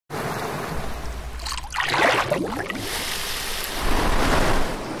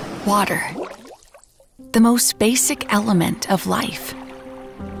Water, the most basic element of life.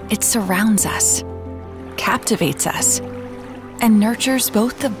 It surrounds us, captivates us, and nurtures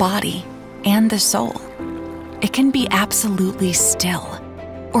both the body and the soul. It can be absolutely still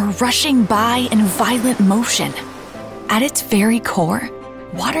or rushing by in violent motion. At its very core,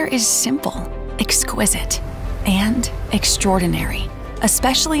 water is simple, exquisite, and extraordinary,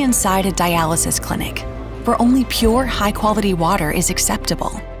 especially inside a dialysis clinic, where only pure, high-quality water is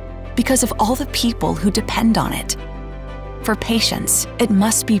acceptable because of all the people who depend on it. For patients, it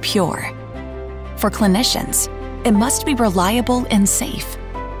must be pure. For clinicians, it must be reliable and safe.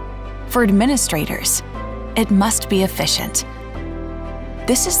 For administrators, it must be efficient.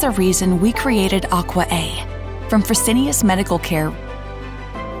 This is the reason we created AquaA from Fresenius Medical Care.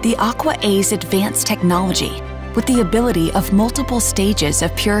 The AquaA's advanced technology, with the ability of multiple stages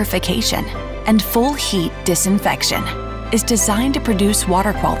of purification and full heat disinfection, is designed to produce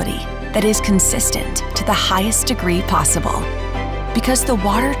water quality that is consistent to the highest degree possible. Because the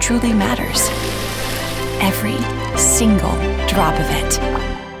water truly matters. Every single drop of it.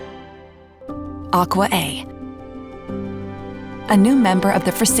 AquaA, a new member of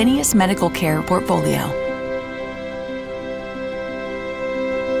the Fresenius Medical Care portfolio.